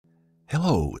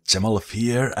Hello, Zemalf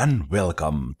here and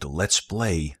welcome to Let's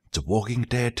Play The Walking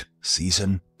Dead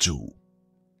Season 2.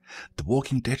 The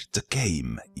Walking Dead the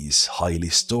game is highly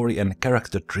story and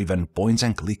character driven point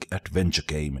and click adventure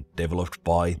game developed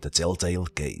by the Telltale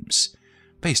Games,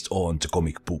 based on the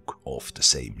comic book of the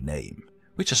same name,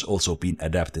 which has also been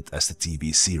adapted as the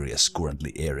TV series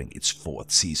currently airing its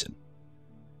 4th season.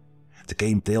 The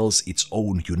game tells its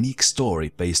own unique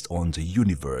story based on the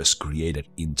universe created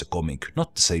in the comic,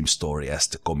 not the same story as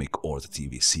the comic or the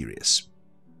TV series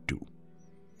do.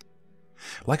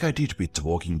 Like I did with The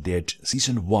Walking Dead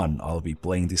Season 1, I'll be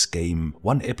playing this game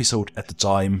one episode at a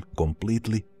time,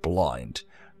 completely blind.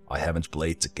 I haven't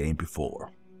played the game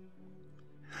before.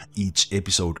 Each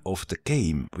episode of the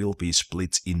game will be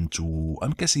split into,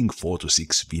 I'm guessing, 4 to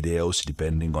 6 videos,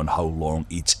 depending on how long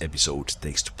each episode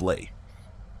takes to play.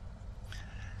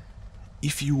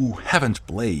 If you haven't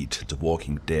played The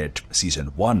Walking Dead Season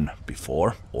 1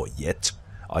 before, or yet,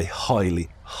 I highly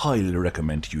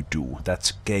recommend you do.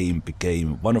 That game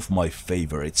became one of my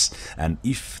favorites, and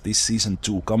if this Season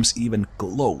 2 comes even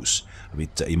close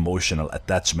with the emotional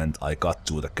attachment I got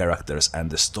to the characters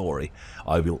and the story,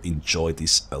 I will enjoy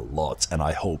this a lot, and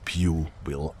I hope you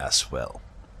will as well.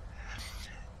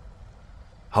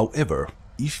 However,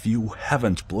 if you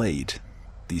haven't played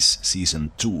this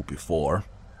Season 2 before,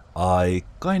 I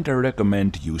kinda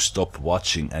recommend you stop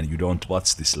watching and you don't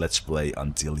watch this Let's Play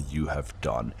until you have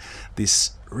done.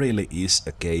 This really is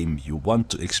a game you want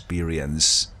to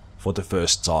experience for the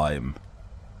first time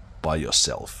by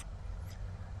yourself.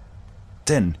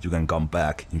 Then you can come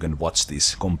back, you can watch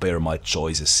this, compare my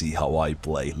choices, see how I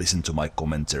play, listen to my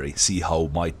commentary, see how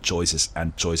my choices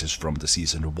and choices from the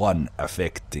Season 1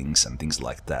 affect things and things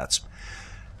like that.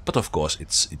 But of course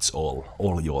it's all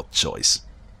your choice.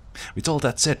 With all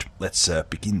that said, let's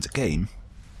begin the game,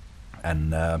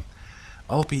 and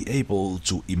I'll be able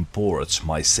to import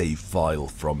my save file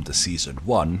from the Season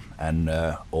 1, and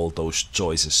all those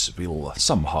choices will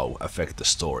somehow affect the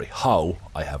story. How?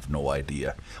 I have no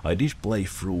idea. I did play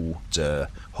through the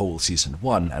whole Season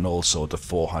 1 and also the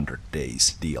 400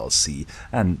 Days DLC,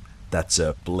 and that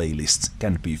playlist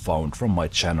can be found from my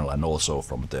channel and also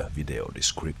from the video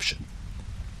description.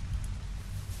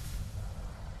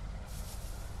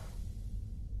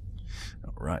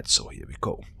 Alright, so here we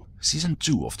go. Season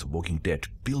 2 of The Walking Dead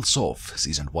builds off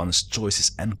Season 1's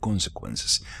choices and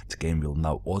consequences. The game will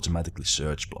now automatically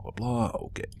search blah blah blah,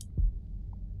 okay.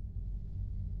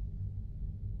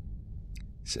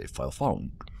 Save file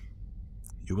found.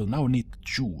 You will now need to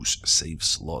choose a save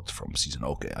slot from Season...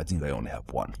 Okay, I think I only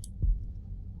have one.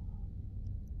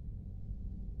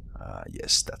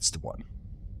 Yes, that's the one.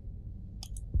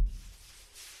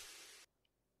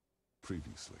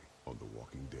 Previously on The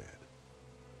Walking Dead.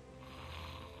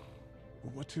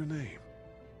 What's your name?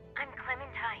 I'm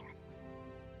Clementine.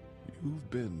 You've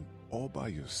been all by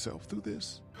yourself through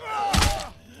this?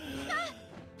 I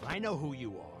know who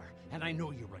you are, and I know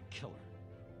you're a killer.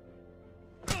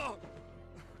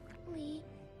 Lee,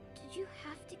 did you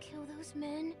have to kill those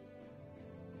men?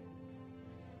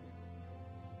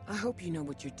 I hope you know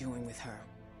what you're doing with her.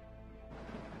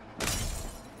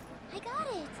 I got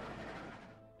it!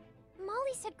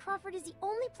 Molly said Crawford is the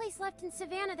only place left in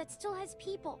Savannah that still has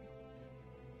people.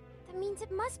 That means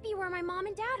it must be where my mom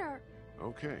and dad are.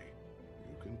 Okay,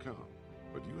 you can come,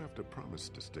 but you have to promise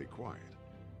to stay quiet.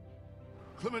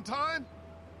 Clementine?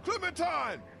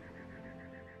 Clementine!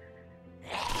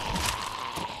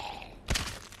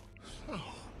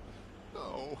 Oh,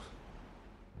 no.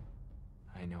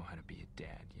 I know how to be a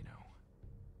dad, you know.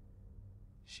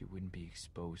 She wouldn't be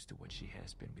exposed to what she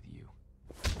has been with you.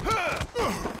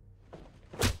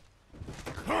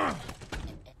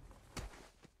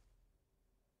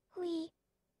 Lee,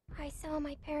 I saw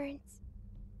my parents.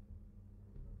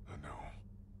 No.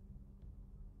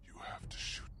 You have to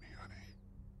shoot me, honey.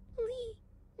 Lee,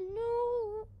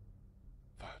 no.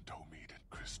 Don't mean it,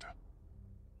 Krista.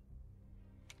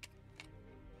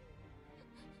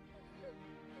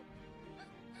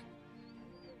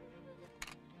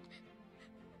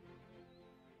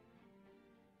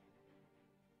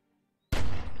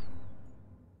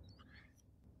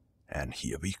 And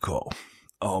here we go.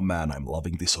 Oh man, I'm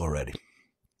loving this already.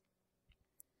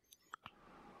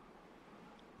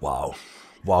 Wow.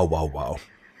 Wow.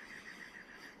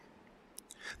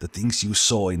 The things you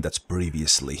saw in that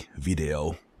previously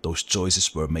video, those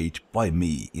choices were made by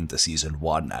me in the Season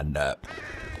 1, and I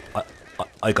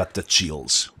got the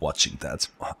chills watching that.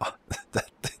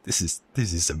 This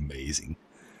is amazing.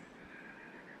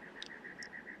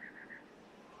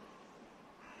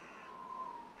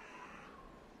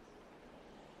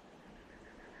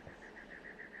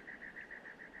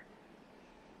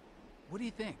 What do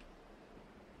you think?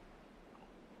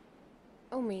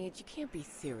 Omid, you can't be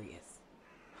serious.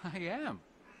 I am.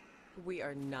 We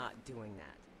are not doing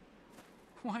that.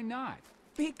 Why not?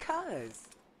 Because.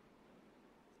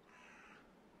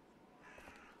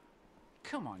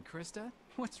 Come on, Krista.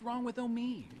 What's wrong with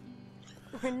Omid?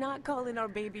 We're not calling our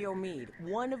baby Omid.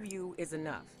 One of you is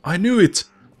enough. I knew it!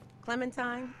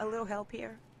 Clementine, a little help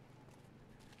here?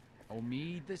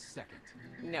 Omid the second.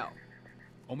 No.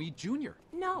 Omid Jr.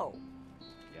 No.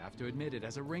 You have to admit it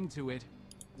has a ring to it.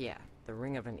 Yeah, the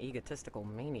ring of an egotistical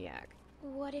maniac.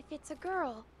 What if it's a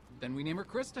girl? Then we name her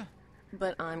Krista.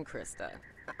 But I'm Krista.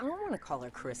 I don't want to call her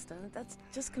Krista. That's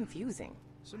just confusing.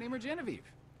 So name her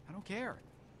Genevieve. I don't care.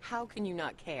 How can you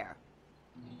not care?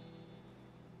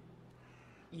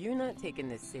 You're not taking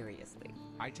this seriously.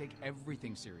 I take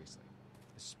everything seriously.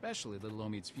 Especially little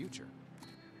Omid's future.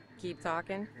 Keep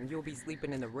talking, and you'll be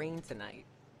sleeping in the rain tonight.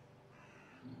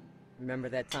 Remember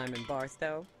that time in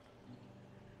Barstow?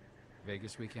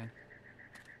 Vegas weekend?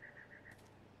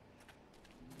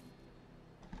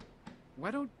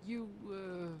 Why don't you,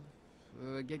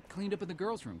 get cleaned up in the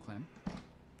girls' room, Clem?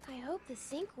 I hope the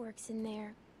sink works in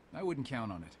there. I wouldn't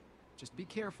count on it. Just be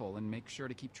careful and make sure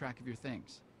to keep track of your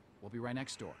things. We'll be right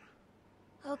next door.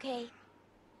 Okay.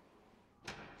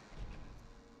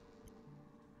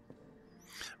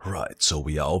 Right, so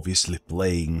we are obviously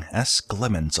playing as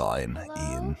Clementine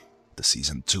Hello? in the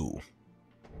Season 2.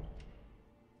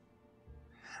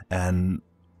 And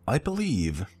I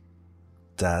believe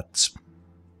that...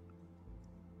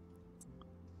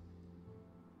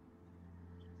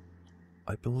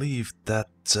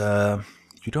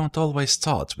 you don't always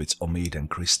start with Omid and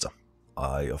Krista.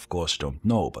 I of course don't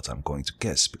know, but I'm going to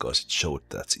guess because it showed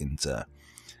that in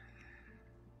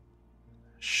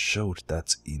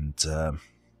the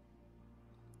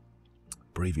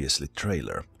previously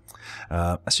trailer.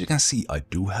 As you can see, I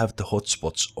do have the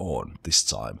hotspots on this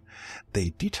time. They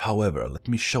did, however, let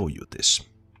me show you this.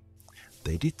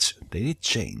 They did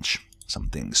change some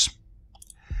things.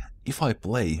 If I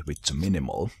play with the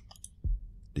minimal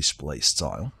display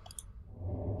style,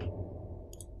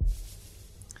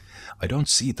 I don't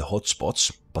see the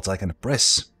hotspots, but I can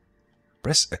press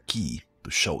a key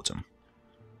to show them.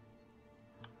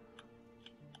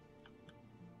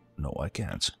 No, I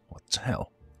can't. What the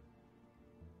hell?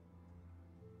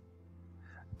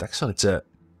 Actually, the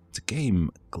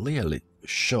game clearly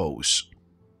shows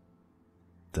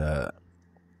the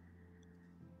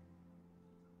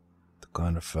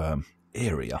kind of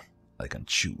area I can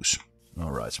choose.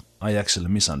 Alright, I actually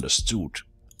misunderstood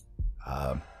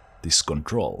this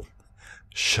control.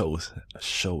 Show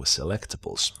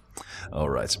selectables.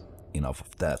 Alright, enough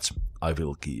of that. I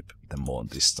will keep them on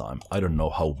this time. I don't know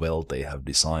how well they have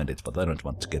designed it, but I don't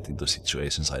want to get into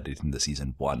situations I did in the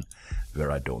Season 1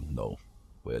 where I don't know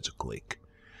where to click.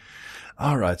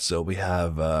 Alright, so we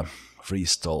have 3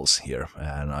 stalls here,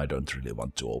 and I don't really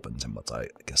want to open them, but I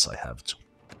guess I have to.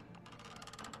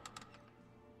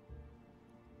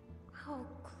 Oh,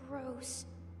 gross.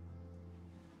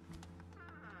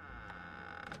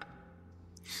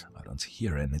 I don't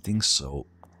hear anything, so...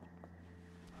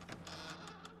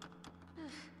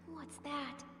 What's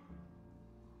that?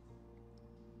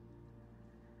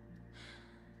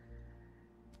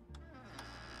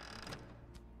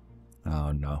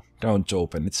 Oh no, don't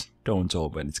open it. Don't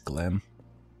open it, Clem.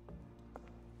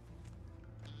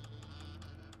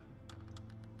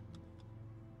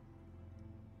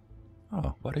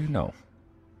 Oh, what do you know?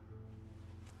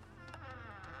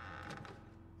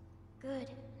 Good.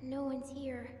 No one's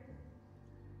here.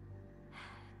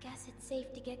 Guess it's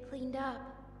safe to get cleaned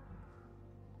up.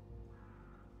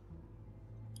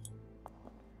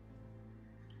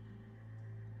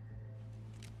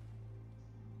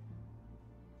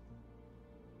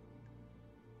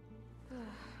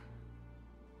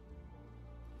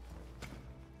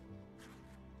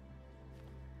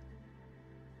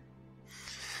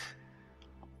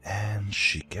 And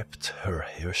she kept her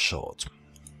hair short.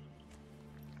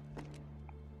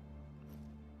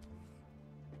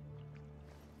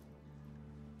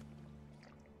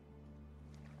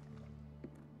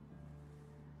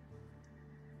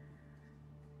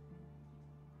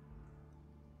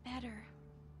 Better.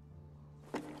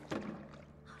 Oh,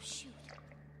 shoot.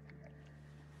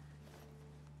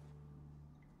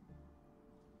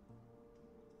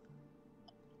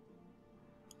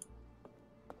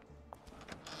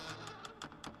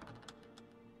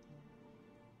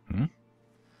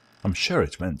 I'm sure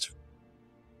it went.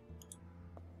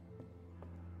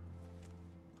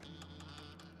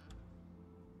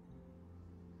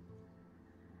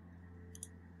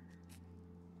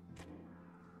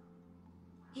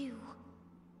 You.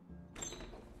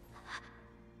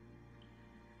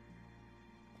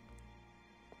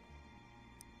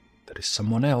 There's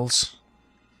someone else.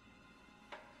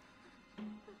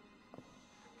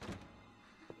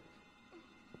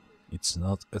 It's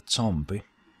not a zombie.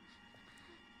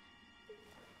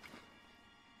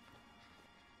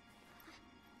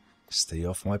 Stay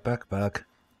off my backpack.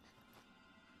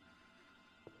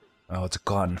 Oh, it's a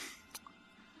gun.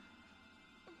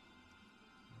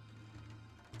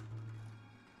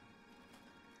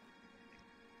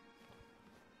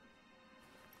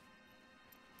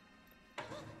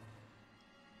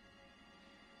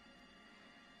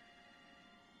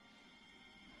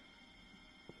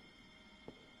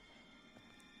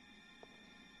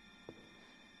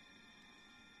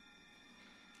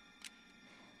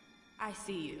 I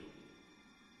see you.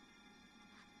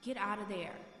 Get out of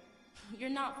there.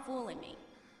 You're not fooling me.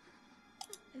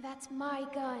 That's my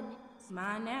gun. It's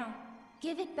mine now.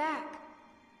 Give it back.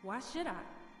 Why should I?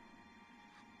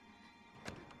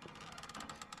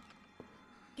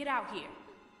 Get out here.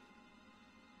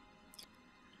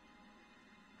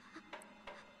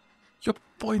 You're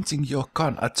pointing your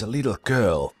gun at a little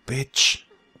girl, bitch.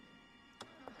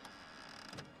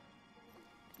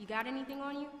 You got anything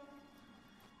on you?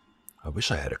 I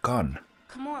wish I had a gun.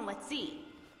 Come on, let's see.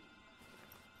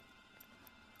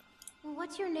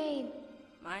 What's your name?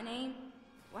 My name?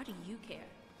 Why do you care?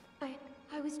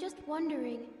 I was just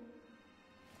wondering.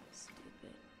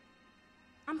 Stupid.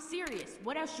 I'm serious.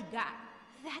 What else you got?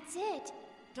 That's it.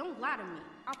 Don't lie to me.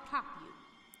 I'll pop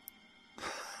you.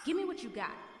 Give me what you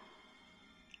got.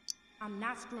 I'm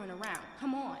not screwing around.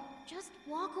 Come on. Just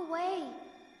walk away.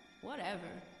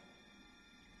 Whatever.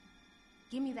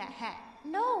 Give me that hat.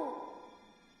 No.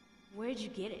 Where'd you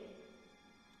get it?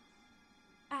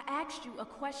 I asked you a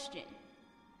question.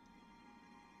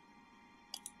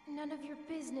 None of your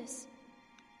business.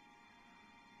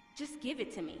 Just give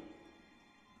it to me.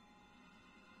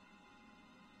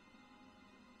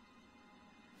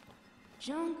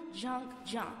 Junk, junk,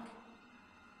 junk.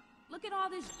 Look at all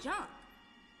this junk.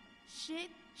 Shit,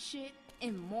 shit,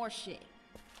 and more shit.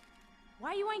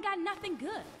 Why you ain't got nothing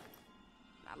good?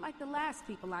 Not like the last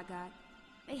people I got.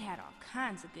 They had all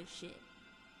kinds of good shit.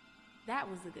 That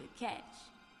was a good catch.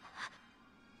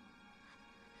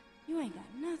 You ain't got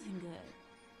nothing good.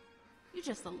 You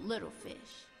just a little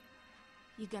fish.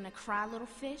 You gonna cry, little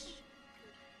fish?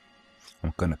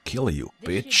 I'm gonna kill you,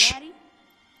 This bitch. your daddy?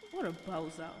 What a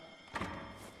bozo.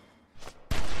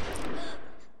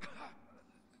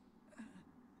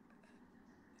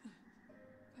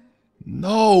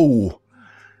 No!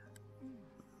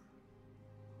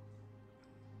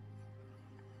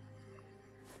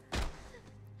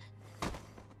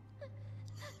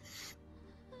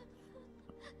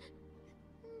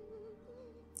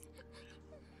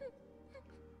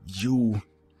 You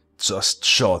just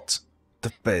shot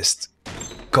the best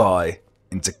guy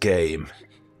in the game.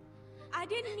 I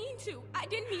didn't mean to. I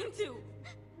didn't mean to.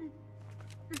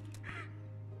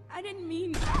 I didn't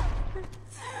mean to.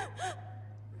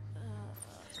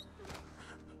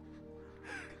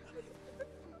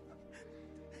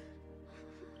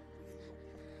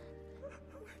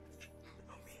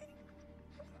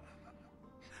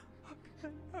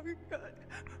 Oh God.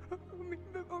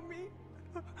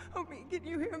 Homie, can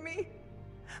you hear me?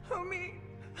 Homie.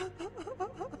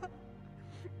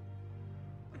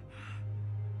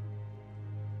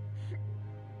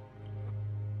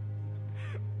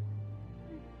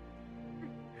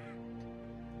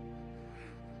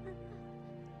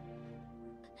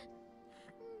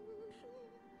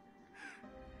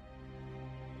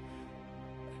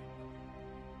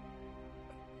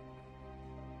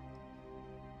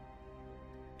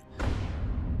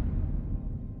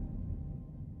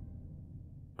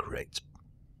 Great.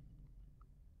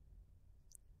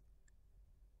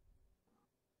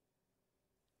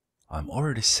 I'm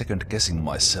already second guessing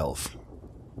myself.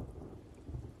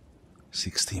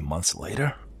 16 months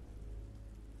later?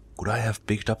 Could I have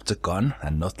picked up the gun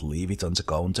and not leave it on the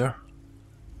counter?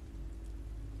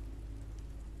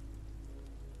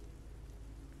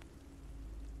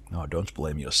 No, don't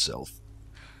blame yourself.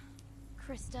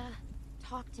 Krista,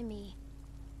 talk to me.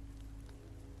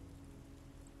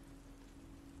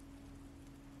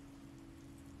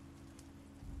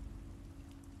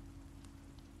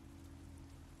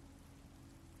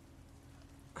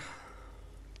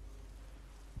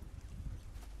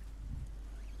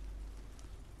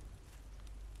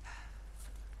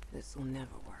 This will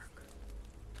never work.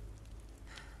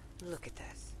 Look at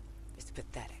this. It's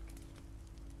pathetic.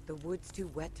 The wood's too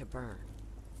wet to burn.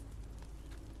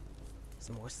 It's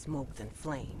more smoke than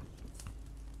flame.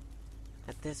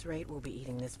 At this rate, we'll be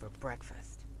eating this for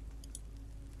breakfast.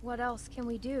 What else can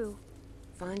we do?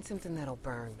 Find something that'll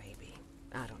burn, maybe.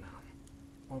 I don't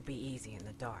know. Won't be easy in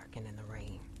the dark and in the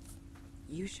rain.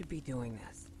 You should be doing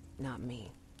this, not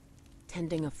me.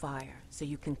 Tending a fire so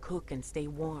you can cook and stay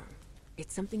warm.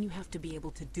 It's something you have to be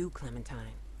able to do,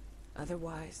 Clementine.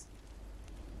 Otherwise...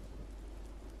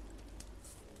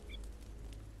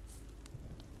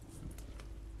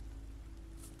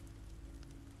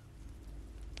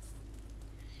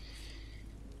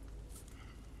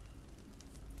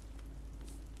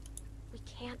 We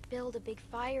can't build a big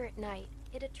fire at night.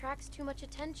 It attracts too much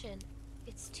attention.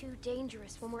 It's too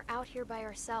dangerous when we're out here by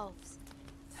ourselves.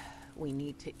 We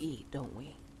need to eat, don't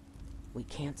we? We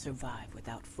can't survive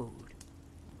without food.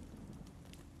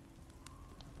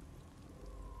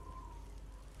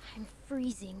 I'm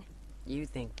freezing. You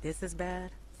think this is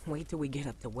bad? Wait till we get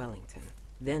up to Wellington.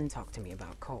 Then talk to me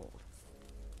about cold.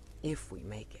 If we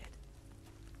make it.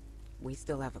 We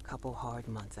still have a couple hard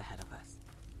months ahead of us.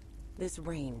 This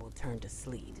rain will turn to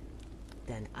sleet,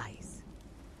 then ice,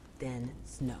 then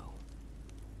snow.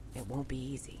 It won't be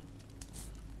easy.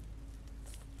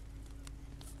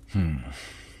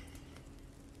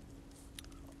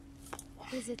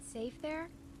 Is it safe there?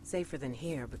 Safer than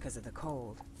here because of the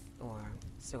cold, or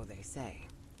so they say.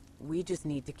 We just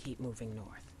need to keep moving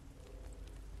north.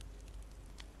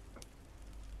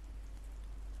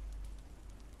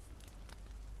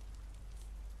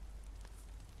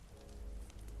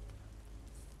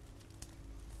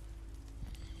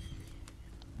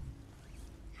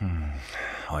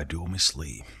 I do miss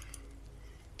Lee.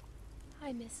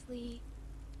 I miss Lee.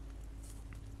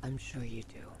 I'm sure you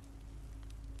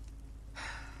do.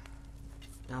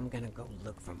 I'm gonna go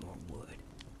look for more wood.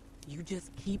 You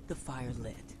just keep the fire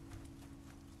lit.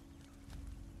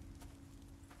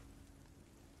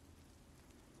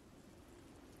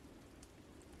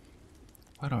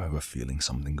 Why do I have a feeling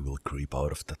something will creep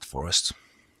out of that forest?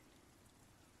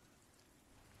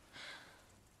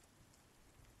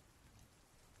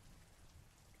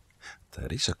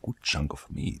 That is a good chunk of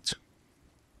meat.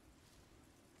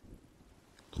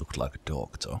 Looked like a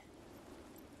dog, though.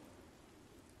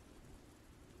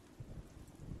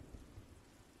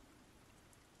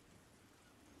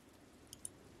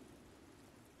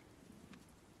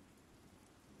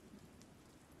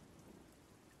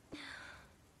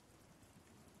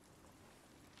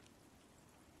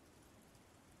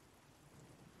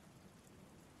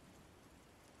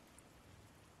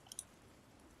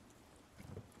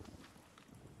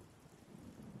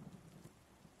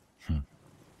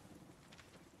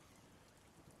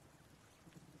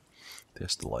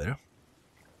 There's the lighter.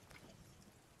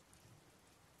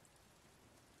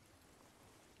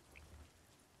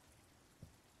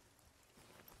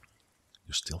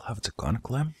 You still have the gun,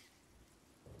 Clem?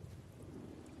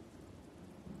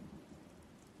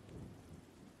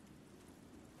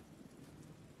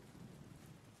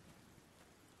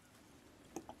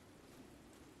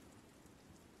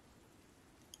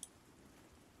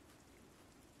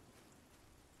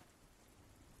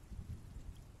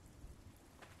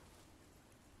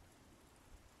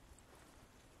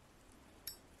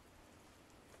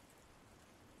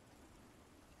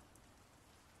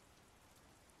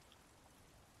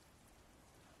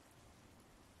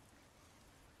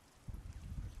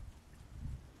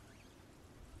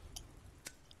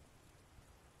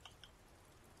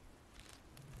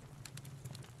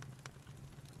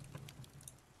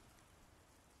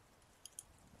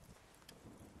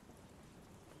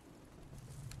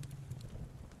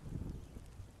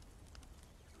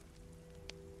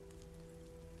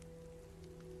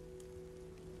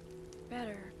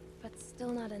 Better, but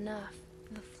still not enough.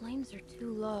 The flames are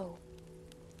too low.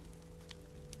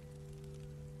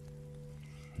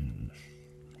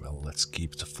 Well, let's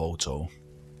keep the photo.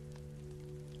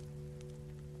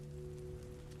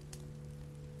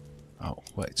 Oh,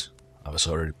 wait. I was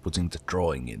already putting the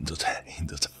drawing into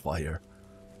the fire.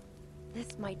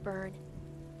 This might burn.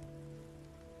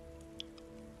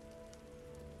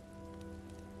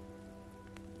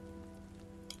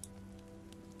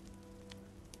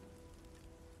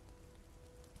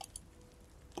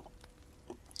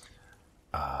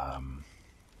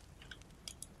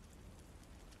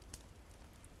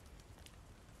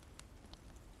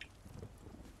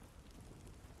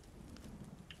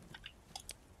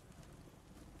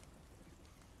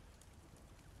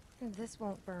 This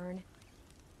won't burn.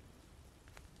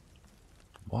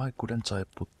 Why couldn't I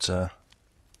put a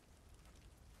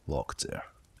lock there?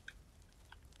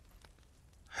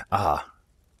 Ah,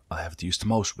 I have to use the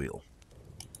mouse wheel.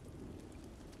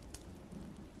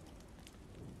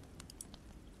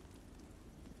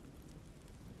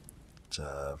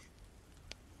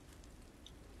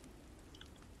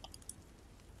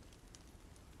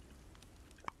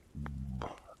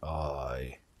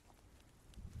 I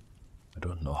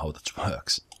how that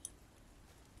works.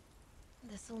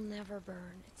 This'll never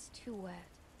burn. It's too wet.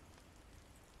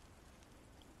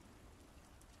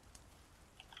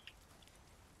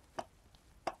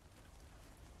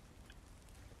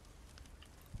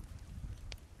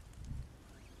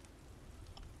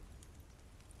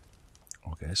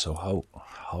 Okay, so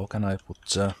how can I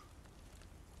put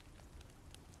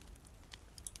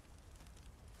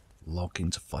log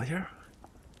into fire?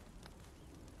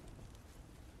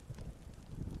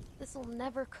 This'll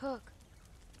never cook.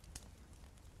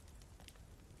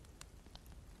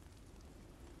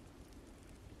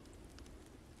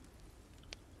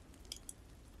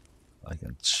 I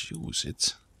can choose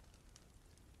it.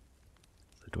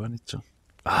 Do I need to?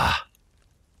 Ah!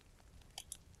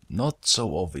 Not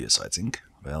so obvious, I think.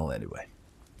 Well, anyway.